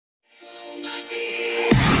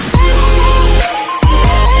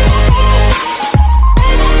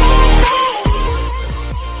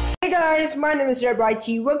guys, my name is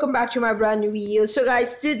RedRighty. Welcome back to my brand new video. So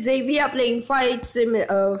guys, today we are playing Flight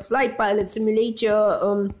Pilot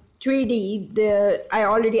Simulator 3D. I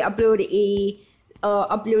already uploaded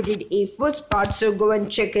a first part, so go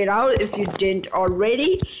and check it out if you didn't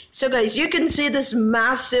already. So guys, you can see this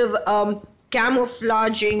massive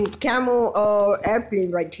camouflaging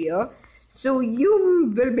airplane right here. So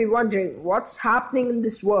you will be wondering what's happening in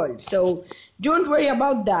this world. So don't worry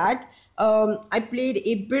about that. I played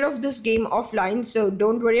a bit of this game offline, so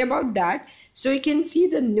don't worry about that. So you can see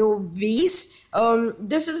the novice.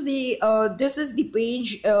 This is the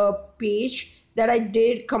page that I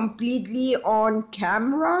did completely on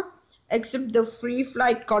camera, except the free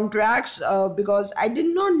flight contracts, because I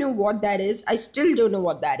did not know what that is. I still don't know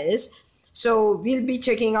what that is. So we'll be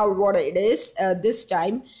checking out what it is this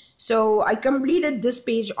time. So I completed this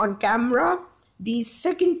page on camera, the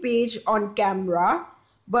second page on camera.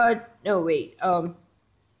 But no, wait.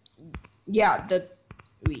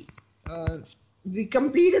 We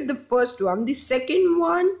completed the first one. The second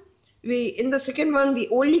one, we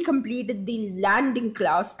only completed the landing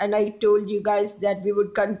class, and I told you guys that we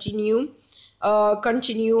would continue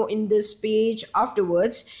in this page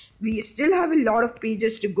afterwards. We still have a lot of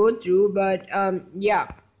pages to go through, but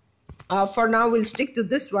for now we'll stick to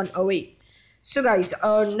this one. Oh wait. So guys,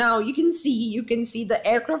 now you can see the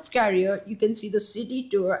aircraft carrier, you can see the city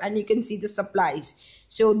tour, and you can see the supplies.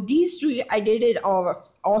 So these three I did it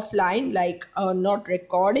offline, like not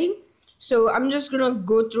recording. So I'm just gonna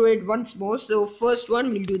go through it once more. So first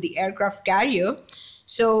one, we'll do the aircraft carrier.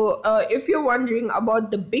 So if you're wondering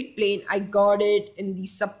about the big plane, I got it in the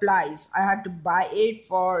supplies. I had to buy it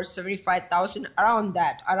for 75,000,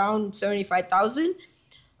 around 75,000.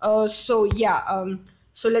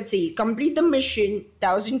 So let's see, complete the mission,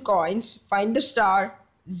 1,000 coins, find the star,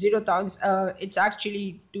 0,000, it's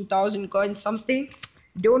actually 2,000 coins something,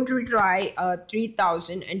 don't retry,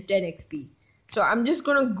 3,000 and 10 XP. So I'm just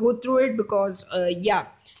gonna go through it because, so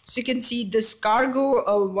you can see this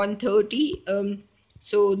cargo, 130,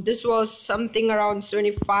 so this was something around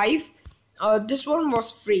 75, this one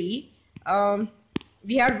was free.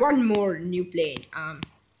 We had one more new plane,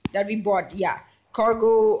 that we bought,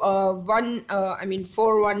 cargo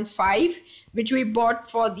 415, which we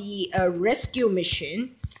bought for the rescue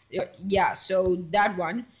mission. So that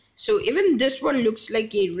one. So even this one looks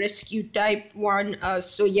like a rescue type one.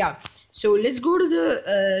 So let's go to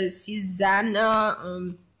the Cessna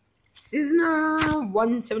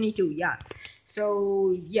 172. So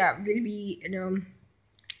we'll be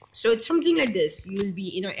so it's something like this. You will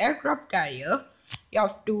be in an aircraft carrier. You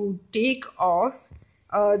have to take off.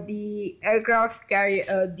 The aircraft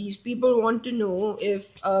carrier, these people want to know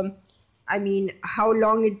if how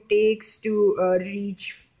long it takes to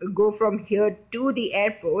go from here to the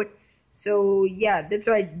airport. So that's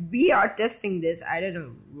why we are testing this. I don't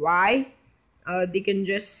know why. They can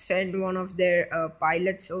just send one of their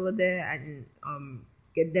pilots over there and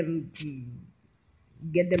get them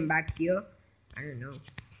back here. I don't know,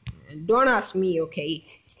 don't ask me. Okay,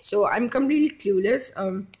 so I'm completely clueless.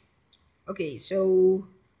 Okay, so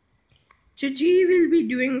today we'll be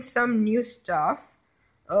doing some new stuff.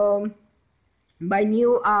 By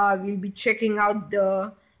new, we'll be checking out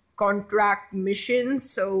the contract missions.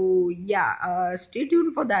 So stay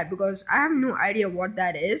tuned for that because I have no idea what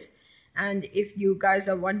that is. And if you guys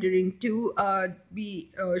are wondering too,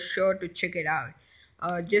 be sure to check it out.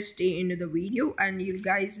 Just stay into the video and you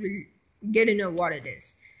guys will get to know what it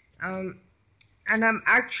is. And I'm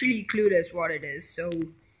actually clueless what it is. So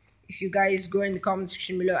if you guys go in the comment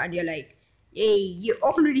section below and you're like, hey, you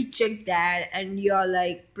already checked that, and you're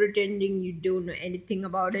like pretending you don't know anything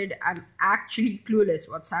about it, I'm actually clueless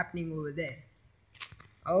what's happening over there.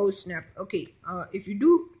 Oh snap. Okay, if you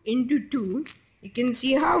do into 2, you can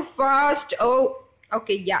see how fast. Oh,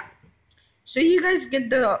 okay, so you guys get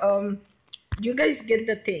the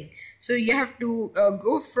thing. So you have to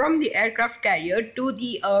go from the aircraft carrier to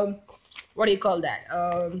the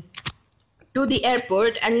to the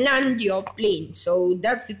airport and land your plane. So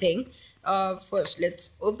that's the thing. First let's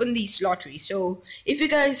open the lottery. So if you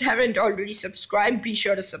guys haven't already subscribed, be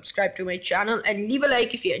sure to subscribe to my channel and leave a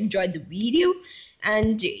like if you enjoyed the video.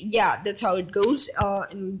 And that's how it goes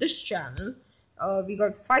in this channel. We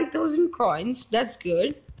got 5,000 coins, that's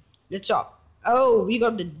good. Let's up. Oh, we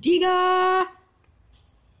got the Digger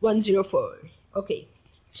 104. Okay,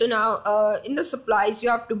 so now in the supplies you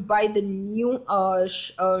have to buy the new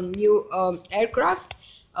aircraft.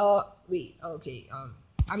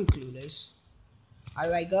 I'm clueless. How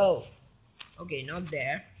do I go? Okay, not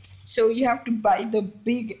there. So you have to buy the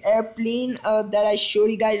big airplane that I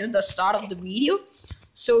showed you guys at the start of the video.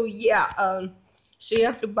 So So you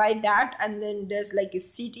have to buy that, and then there's like a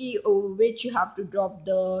city over which you have to drop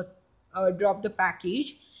the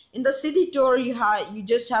package. In the city tour, you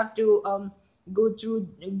just have to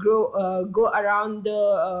go around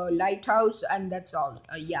the lighthouse, and that's all.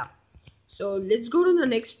 Yeah. So let's go to the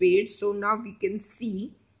next page. So now we can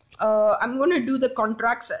see. I'm gonna do the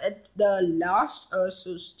contracts at the last.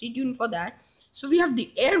 So stay tuned for that. So we have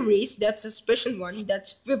the air race. That's a special one.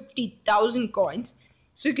 That's 50,000 coins.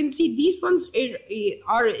 So you can see these ones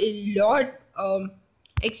are a lot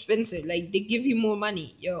expensive. Like, they give you more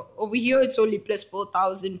money. Over here it's only plus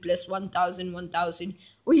 4,000, plus 1,000, 1,000.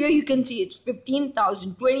 Over here you can see it's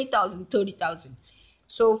 15,000, 20,000, 30,000.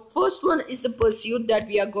 So first one is the pursuit that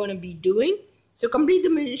we are going to be doing. So complete the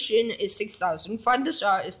mission is 6,000. Find the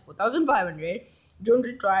star is 4,500. Don't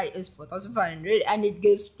retry is 4,500, and it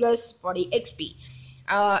gives plus 40 XP.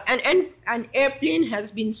 An airplane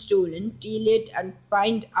has been stolen. Steal it and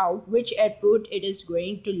find out which airport it is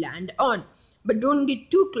going to land on. But don't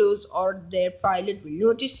get too close or their pilot will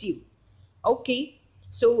notice you. Okay,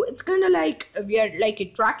 so it's kind of like we are like a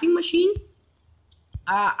tracking machine.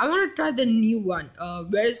 I want to try the new one.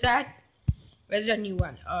 Where is that? Where's the new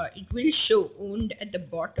one? It will show owned at the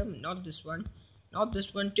bottom. Not this one. Not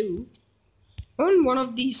this one too. On one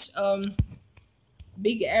of these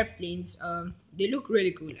big airplanes. They look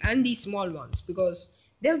really cool, and these small ones because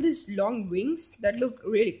they have these long wings that look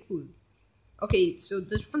really cool. Okay, so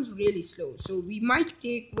this one's really slow. So we might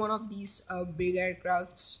take one of these big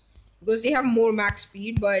aircrafts because they have more max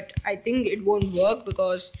speed, but I think it won't work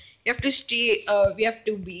because you have to stay. We have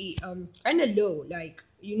to be kind of low. Like,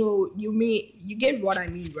 you get what I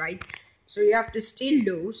mean, right? So you have to stay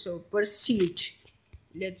low. So pursuit.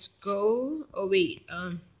 Let's go. Oh wait.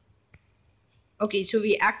 Okay, so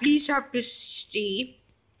we at least have to stay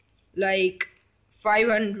like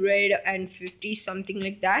 550, something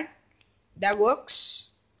like that. That works.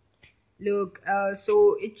 Look,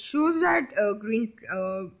 so it shows that green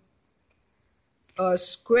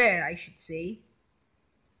square, I should say.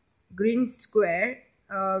 Green square.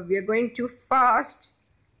 We are going too fast.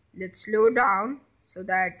 Let's slow down so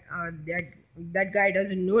that that guy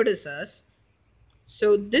doesn't notice us.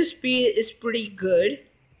 So this speed is pretty good.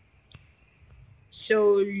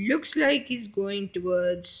 So looks like he's going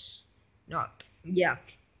towards north. Yeah,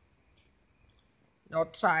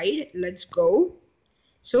 north side. Let's go.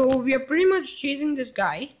 So we are pretty much chasing this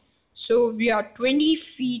guy. So we are 20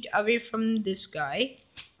 feet away from this guy.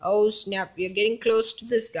 Oh snap, we are getting close to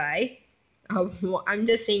this guy. I'm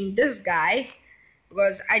just saying this guy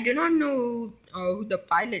because I do not know who the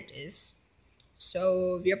pilot is.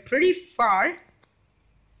 So we are pretty far.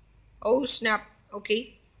 Oh snap.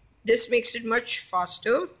 Okay, this makes it much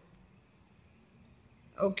faster.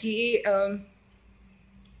 Okay,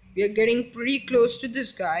 we are getting pretty close to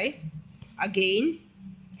this guy again.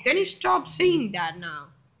 Can you stop saying that now?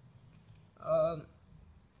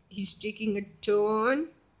 He's taking a turn.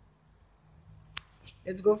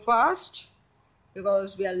 Let's go fast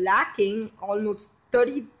because we are lacking almost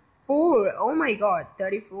 34. Oh my god,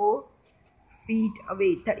 34 feet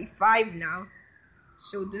away, 35 now.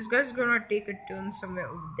 So this guy's gonna take a turn somewhere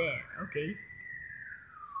over there. Okay,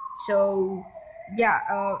 so yeah,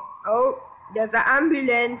 oh, there's an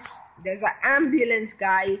ambulance. There's an ambulance,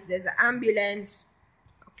 guys. There's an ambulance.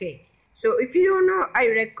 Okay, so if you don't know, I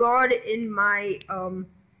record in my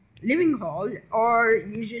living hall, or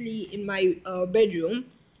usually in my bedroom,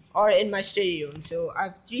 or in my study room. So I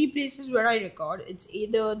have 3 places where I record. It's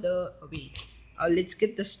either the let's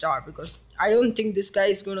get the star because I don't think this guy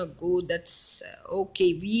is gonna go. That's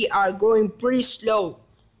okay. We are going pretty slow.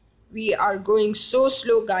 We are going so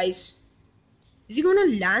slow, guys. Is he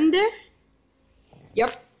gonna land there?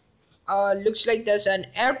 Yep. Looks like there's an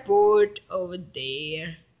airport over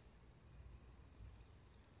there.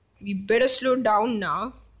 We better slow down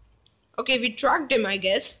now. Okay, we tracked him, I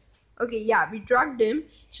guess. Okay, yeah, we tracked him.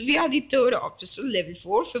 So we are the 3rd officer, level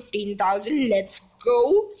 4, 15,000. Let's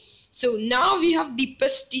go. So now we have the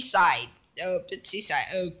pesticides.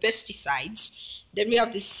 Then we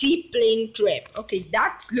have the seaplane trip. Okay,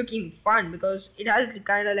 that's looking fun because it has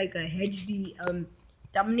kind of like a HD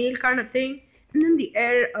thumbnail kind of thing. And then the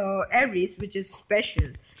air race, which is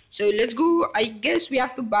special. So let's go. I guess we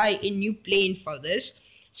have to buy a new plane for this.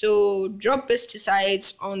 So drop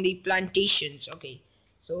pesticides on the plantations. Okay,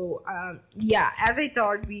 so yeah, as I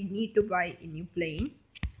thought, we need to buy a new plane.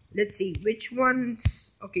 Let's see which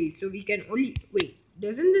ones. Okay, so we can only wait.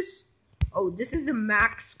 Doesn't this? Oh, this is the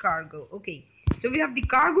max cargo. Okay, so we have the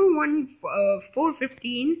cargo one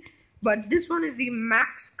 415, but this one is the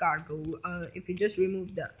max cargo. If you just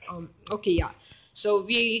remove the okay, yeah. So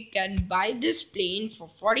we can buy this plane for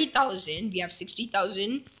 40,000. We have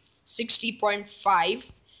 60,000,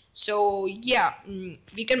 60.5. So yeah,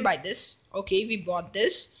 we can buy this. Okay, we bought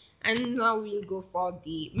this, and now we'll go for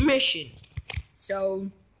the mission.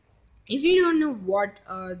 So if you don't know what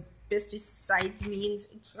pesticides means,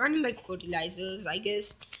 it's kind of like fertilizers, I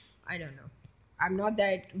guess. I don't know. I'm not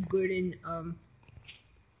that good in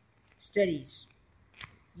studies.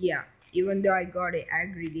 Yeah, even though I got an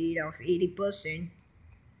aggregate of 80%.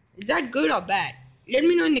 Is that good or bad? Let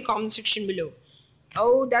me know in the comment section below.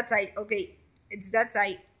 Oh, that's right. Okay, it's that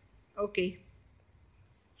side. Okay.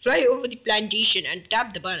 Fly over the plantation and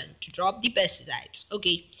tap the button to drop the pesticides.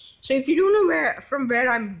 Okay. So if you don't know from where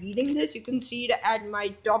I'm reading this, you can see it at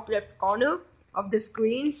my top left corner of the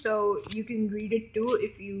screen. So you can read it too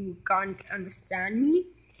if you can't understand me.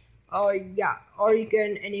 Yeah, or you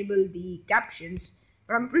can enable the captions.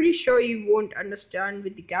 But I'm pretty sure you won't understand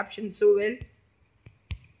with the captions so well.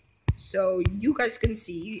 So you guys can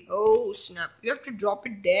see. Oh snap, you have to drop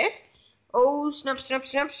it there. Oh snap, snap,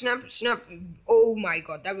 snap, snap, snap. Oh my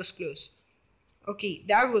god, that was close. Okay,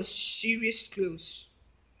 that was serious close.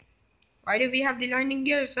 Why do we have the landing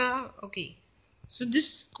gears? Okay, so this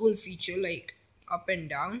is a cool feature, like up and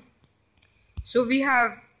down. So we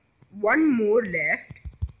have one more left.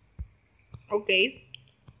 Okay,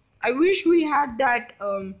 I wish we had that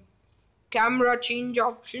camera change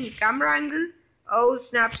option, camera angle. Oh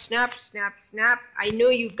snap, snap, snap, snap. I know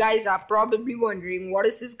you guys are probably wondering what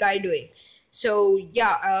is this guy doing. So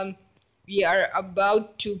yeah, we are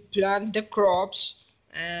about to plant the crops,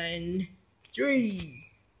 and 3,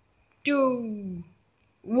 2,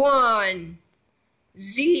 1,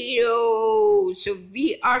 0. So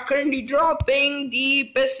we are currently dropping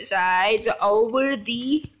the pesticides over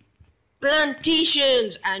the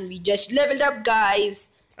plantations, and we just leveled up, guys.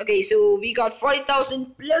 Okay, so we got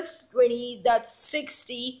 40,000 plus 20, that's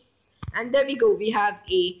 60, and there we go, we have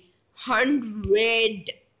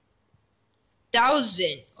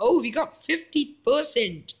 100,000. Oh, we got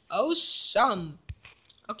 50%. Awesome.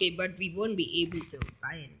 Okay, but we won't be able to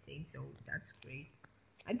buy anything, so that's great.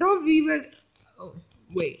 I thought we were, oh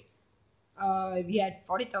wait, we had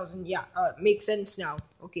 40,000. Yeah, makes sense now.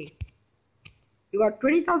 Okay, you got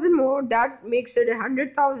 20,000 more. That makes it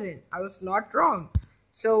 100,000. I was not wrong.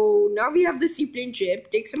 So now we have the seaplane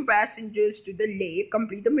trip. Take some passengers to the lake.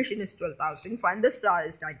 Complete the mission is 12,000. Find the star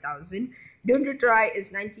is 9,000. Don't retry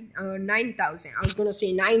is 9,000. I was gonna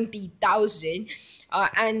say 90,000.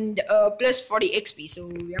 And plus 40 XP. So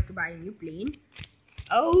we have to buy a new plane.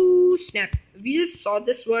 Oh snap! We just saw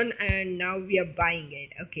this one and now we are buying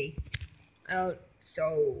it. Okay.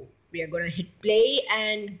 So we are gonna hit play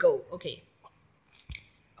and go. Okay.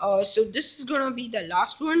 So this is gonna be the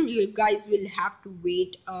last one. You guys will have to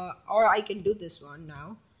wait, or I can do this one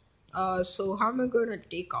now. So how am I gonna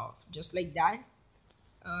take off? Just like that.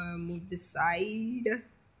 Move this side.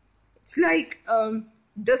 It's like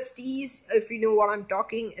Dusty's, if you know what I'm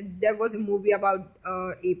talking. There was a movie about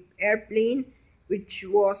a airplane which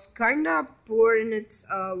was kind of poor in its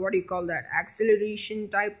what do you call that, acceleration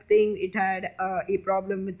type thing. It had a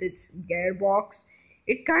problem with its gearbox.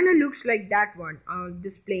 It kind of looks like that one.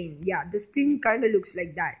 This plane, yeah, this plane kind of looks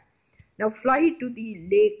like that. Now fly to the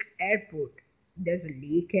lake airport. There's a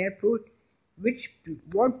lake airport.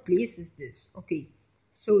 What place is this? Okay,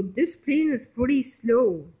 so this plane is pretty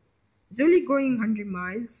slow. It's only going 100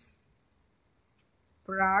 miles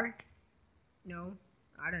per hour. No,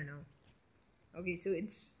 I don't know. Okay, so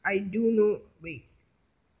it's, I do know, wait,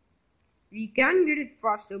 we can get it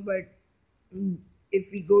faster, but if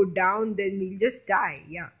we go down, then we'll just die.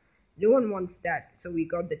 Yeah, no one wants that. So we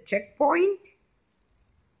got the checkpoint.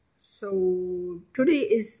 So today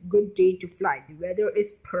is good day to fly. The weather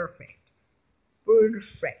is perfect.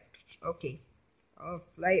 Okay.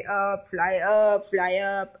 Fly up, fly up, fly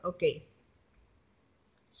up. Okay.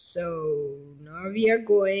 So now we are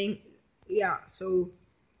going. Yeah, so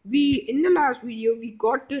in the last video we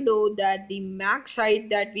got to know that the max height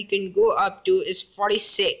that we can go up to is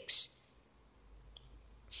 46.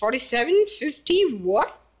 47, 50,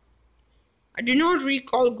 what? I do not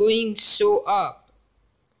recall going so up.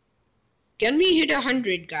 Can we hit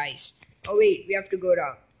 100, guys? Oh wait, we have to go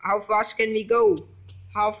down. How fast can we go?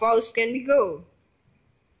 How fast can we go?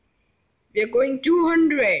 We are going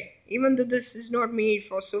 200, even though this is not made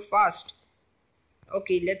for so fast.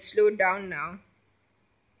 Okay, let's slow down now.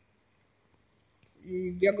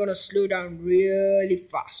 We are gonna slow down really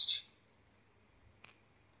fast.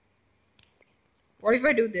 What if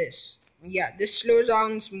I do this? Yeah, this slows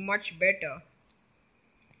down much better.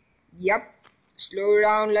 Yep, slow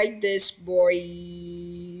down like this, boy.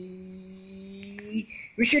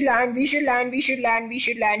 We should land. We should land. We should land. We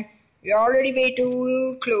should land. We're already way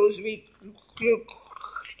too close.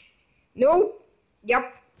 Nope.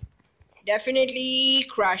 Yep. Definitely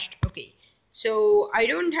crashed. Okay. So I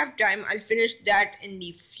don't have time. I'll finish that in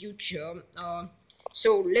the future.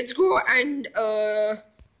 So let's go and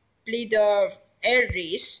play the air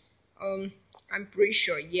race. I'm pretty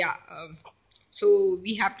sure. Yeah. So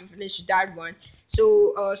we have to finish that one.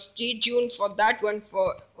 So stay tuned for that one.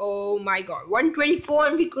 For oh my god, 124,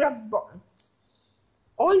 and we could have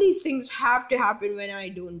all these things have to happen when I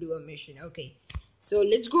don't do a mission. Okay, so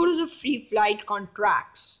let's go to the free flight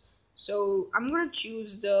contracts. So I'm gonna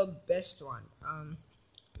choose the best one.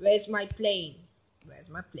 Where's my plane? Where's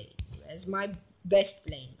my plane? Where's my best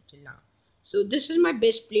plane till now? So this is my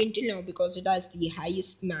best plane till now because it has the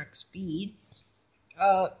highest max speed.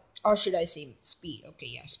 Or should I say speed? Okay,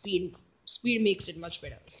 yeah, speed makes it much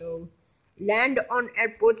better. So land on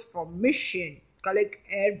airports for mission.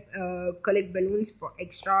 Collect balloons for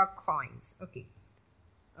extra coins. Okay.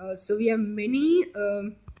 So we have many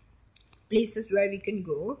places where we can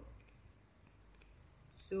go.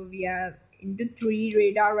 So we have into 3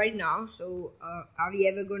 radar right now. So are we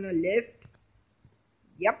ever gonna lift?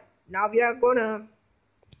 Yep. Now we are gonna.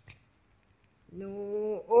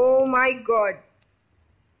 No. Oh my god.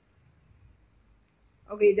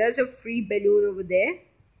 Okay, there's a free balloon over there.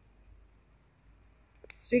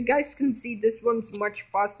 So you guys can see this one's much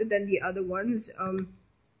faster than the other ones.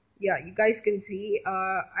 Yeah, you guys can see.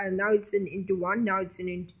 And now it's into 1. Now it's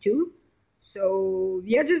into 2. So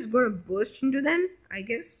we are just gonna burst into them, I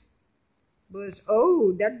guess. Burst.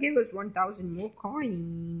 Oh, that gave us 1,000 more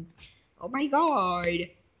coins. Oh my god.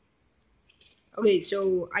 Okay,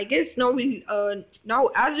 so I guess now now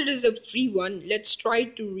as it is a free one, let's try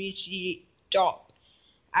to reach the top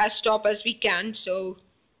as we can. So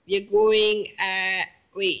we're going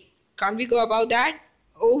wait, can't we go about that?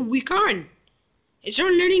 Oh, we can't. It's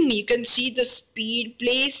not letting me. You can see the speed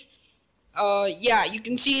place. Yeah, you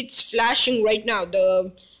can see it's flashing right now.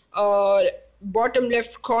 The bottom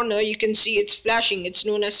left corner, you can see it's flashing. It's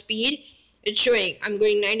known as speed. It's showing I'm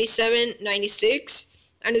going 97,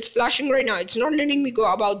 96, and it's flashing right now. It's not letting me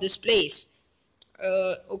go about this place.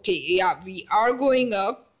 Okay, yeah, we are going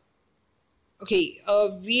up. Okay,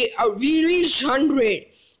 we reached 100.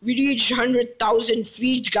 We reached 100,000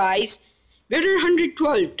 feet, guys. We're at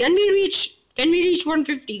 112. Can we reach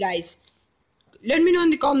 150, guys? Let me know in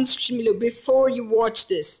the comments section below before you watch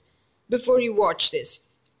this.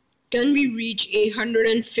 Can we reach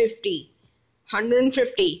 150?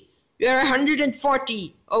 150. We are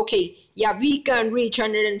 140. Okay, yeah, we can reach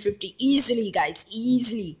 150 easily, guys,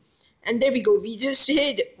 easily. And there we go. We just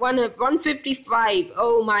hit 155.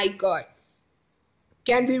 Oh my god.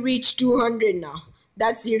 Can we reach 200 now?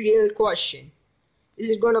 That's the real question. Is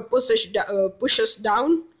it gonna push us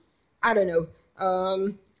down? I don't know.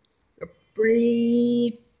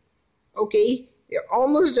 Pretty okay. We're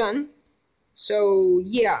almost done. So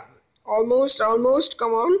yeah, almost.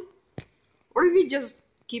 Come on. What if we just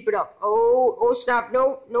keep it up? Oh snap!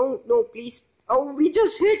 No, please. Oh, we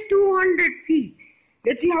just hit 200 feet.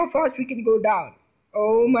 Let's see how fast we can go down.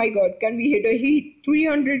 Oh my god, can we hit a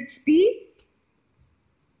 300 speed?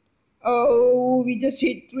 Oh, we just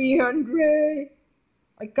hit 300.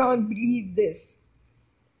 I can't believe this.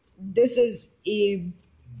 This is a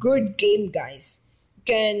good game, guys. You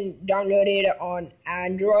can download it on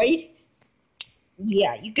Android.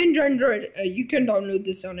 Yeah, you can download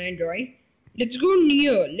this on Android. Let's go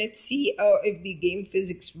near. Let's see if the game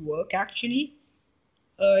physics work actually.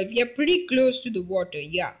 We are pretty close to the water.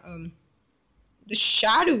 Yeah. The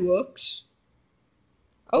shadow works.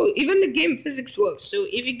 Oh, even the game physics works. So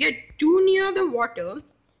if you get too near the water,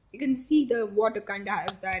 you can see the water kinda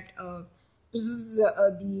has that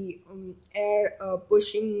the air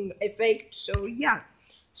pushing effect. So yeah.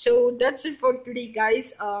 So that's it for today,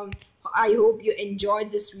 guys. I hope you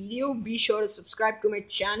enjoyed this video. Be sure to subscribe to my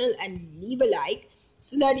channel and leave a like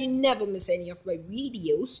so that you never miss any of my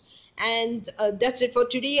videos. And that's it for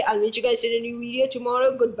today. I'll meet you guys in a new video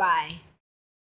tomorrow. Goodbye.